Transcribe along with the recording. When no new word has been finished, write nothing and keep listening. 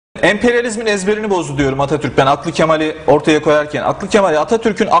Emperyalizmin ezberini bozdu diyorum Atatürk, ben aklı Kemal'i ortaya koyarken. Aklı Kemal,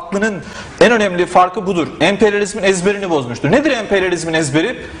 Atatürk'ün aklının en önemli farkı budur. Emperyalizmin ezberini bozmuştur. Nedir emperyalizmin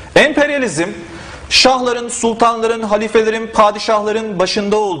ezberi? Emperyalizm, şahların, sultanların, halifelerin, padişahların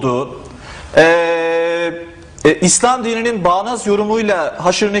başında olduğu, İslam dininin bağnaz yorumuyla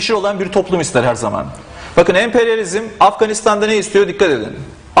haşır neşir olan bir toplum ister her zaman. Bakın, emperyalizm Afganistan'da ne istiyor? Dikkat edin.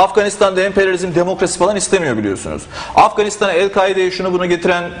 Afganistan'da emperyalizm demokrasi falan istemiyor, biliyorsunuz. Afganistan'a El-Kaide'yi şunu bunu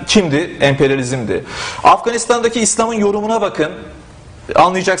getiren kimdi? Emperyalizmdi. Afganistan'daki İslam'ın yorumuna bakın.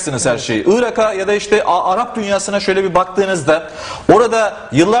 Anlayacaksınız her şeyi. Irak'a ya da işte Arap dünyasına şöyle bir baktığınızda orada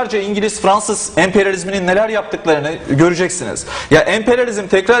yıllarca İngiliz, Fransız emperyalizminin neler yaptıklarını göreceksiniz. Ya emperyalizm,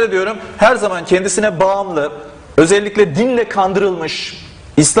 tekrar ediyorum, her zaman kendisine bağımlı, özellikle dinle kandırılmış,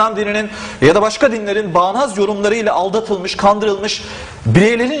 İslam dininin ya da başka dinlerin bağnaz yorumlarıyla aldatılmış, kandırılmış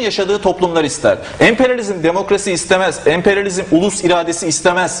bireylerin yaşadığı toplumlar ister. Emperyalizm demokrasi istemez. Emperyalizm ulus iradesi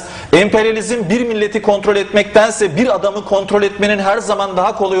istemez. Emperyalizm bir milleti kontrol etmektense bir adamı kontrol etmenin her zaman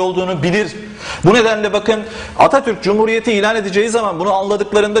daha kolay olduğunu bilir. Bu nedenle bakın, Atatürk Cumhuriyeti ilan edeceği zaman bunu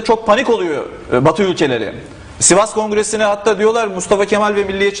anladıklarında çok panik oluyor Batı ülkeleri. Sivas Kongresi'ne hatta diyorlar Mustafa Kemal ve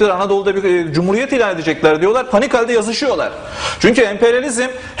milliyetçiler Anadolu'da bir cumhuriyet ilan edecekler diyorlar. Panik halde yazışıyorlar. Çünkü emperyalizm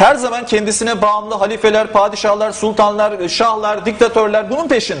her zaman kendisine bağımlı halifeler, padişahlar, sultanlar, şahlar, diktatörler bunun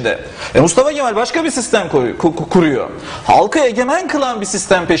peşinde. Mustafa Kemal başka bir sistem kuruyor. Halkı egemen kılan bir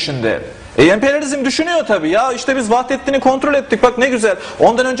sistem peşinde. Emperyalizm düşünüyor tabii. Ya işte biz Vahdettin'i kontrol ettik, bak ne güzel.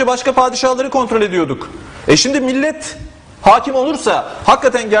 Ondan önce başka padişahları kontrol ediyorduk. Şimdi millet hakim olursa,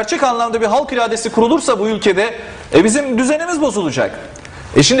 hakikaten gerçek anlamda bir halk iradesi kurulursa bu ülkede bizim düzenimiz bozulacak.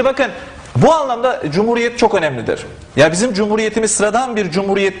 Şimdi bakın, bu anlamda cumhuriyet çok önemlidir. Ya bizim cumhuriyetimiz sıradan bir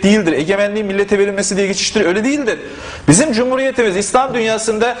cumhuriyet değildir. Egemenliğin millete verilmesi diye geçiştir, öyle değildir. Bizim cumhuriyetimiz İslam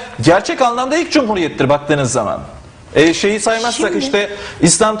dünyasında gerçek anlamda ilk cumhuriyettir baktığınız zaman. Şeyi saymazsak işte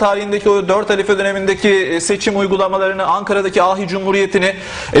İslam tarihindeki o 4 halife dönemindeki seçim uygulamalarını, Ankara'daki Ahi Cumhuriyeti'ni,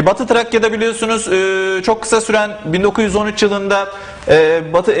 Batı Trakya'da biliyorsunuz çok kısa süren 1913 yılında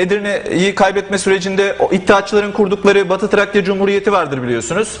Batı Edirne'yi kaybetme sürecinde o İttihatçıların kurdukları Batı Trakya Cumhuriyeti vardır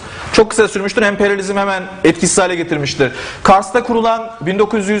biliyorsunuz. Çok kısa sürmüştür. Emperyalizm hemen etkisiz hale getirmiştir. Kars'ta kurulan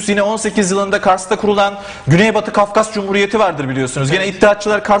 1918 yılında Kars'ta kurulan Güneybatı Kafkas Cumhuriyeti vardır biliyorsunuz. Gene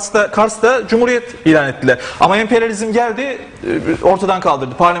İttihatçılar Kars'ta Cumhuriyet ilan ettiler. Ama emperyalizm geldi, ortadan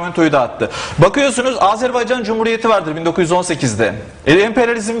kaldırdı. Parlamentoyu dağıttı. Bakıyorsunuz Azerbaycan Cumhuriyeti vardır 1918'de.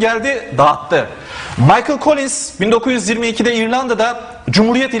 Emperyalizm geldi, dağıttı. Michael Collins 1922'de İrlanda'da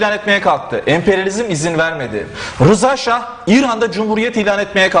Cumhuriyet ilan etmeye kalktı. Emperyalizm izin vermedi. Rıza Şah İran'da Cumhuriyet ilan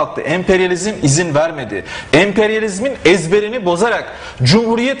etmeye kalktı. Emperyalizm izin vermedi. Emperyalizmin ezberini bozarak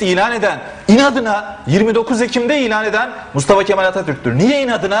Cumhuriyet ilan eden, inadına 29 Ekim'de ilan eden Mustafa Kemal Atatürk'tür. Niye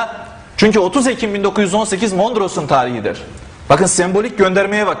inadına? Çünkü 30 Ekim 1918 Mondros'un tarihidir. Bakın, sembolik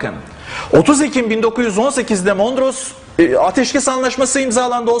göndermeye bakın. 30 Ekim 1918'de Mondros Ateşkes Anlaşması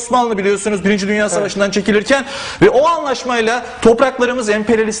imzalandı, Osmanlı biliyorsunuz 1. Dünya Savaşı'ndan çekilirken ve o anlaşmayla topraklarımız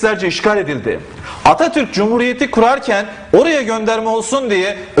emperyalistlerce işgal edildi. Atatürk Cumhuriyeti kurarken oraya gönderme olsun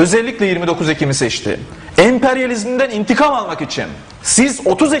diye özellikle 29 Ekim'i seçti. Emperyalizmden intikam almak için. Siz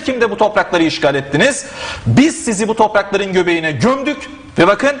 30 Ekim'de bu toprakları işgal ettiniz. Biz sizi bu toprakların göbeğine gömdük ve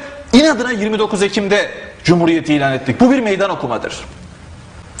bakın inadına 29 Ekim'de Cumhuriyeti ilan ettik. Bu bir meydan okumadır.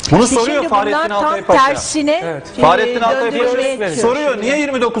 Bunu soruyor Fahrettin Altay Paşa. Tersine, Fahrettin Altay Paşa soruyor, niye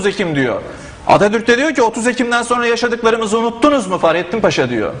 29 Ekim diyor. Atatürk de diyor ki 30 Ekim'den sonra yaşadıklarımızı unuttunuz mu Fahrettin Paşa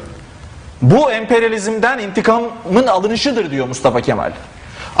diyor. Bu emperyalizmden intikamın alınışıdır diyor Mustafa Kemal.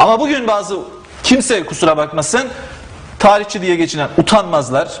 Ama bugün kimse kusura bakmasın, tarihçi diye geçinen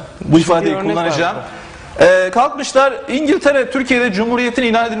utanmazlar, bu ifadeyi kullanacağım. Kalkmışlar, İngiltere Türkiye'de Cumhuriyet'in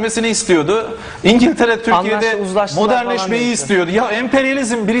ilan edilmesini istiyordu. İngiltere Türkiye'de modernleşmeyi istiyordu. Ya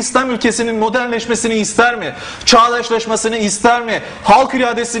emperyalizm bir İslam ülkesinin modernleşmesini ister mi? Çağdaşlaşmasını ister mi? Halk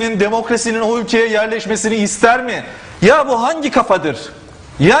iradesinin, demokrasinin o ülkeye yerleşmesini ister mi? Ya bu hangi kafadır?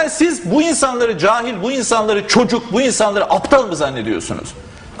 Yani siz bu insanları cahil, bu insanları çocuk, bu insanları aptal mı zannediyorsunuz?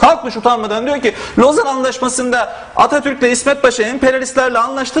 Kalkmış utanmadan diyor ki Lozan Anlaşması'nda Atatürk'le İsmet Paşa emperyalistlerle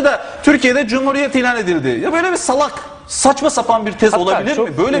anlaştı da Türkiye'de Cumhuriyet ilan edildi. Ya böyle bir salak, saçma sapan bir tez olabilir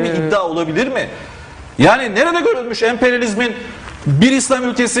mi? Böyle bir iddia olabilir mi? Yani nerede görülmüş emperyalizmin bir İslam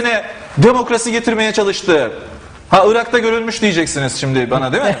ülkesine demokrasi getirmeye çalıştığı? Irak'ta görülmüş diyeceksiniz şimdi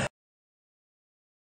bana, değil mi?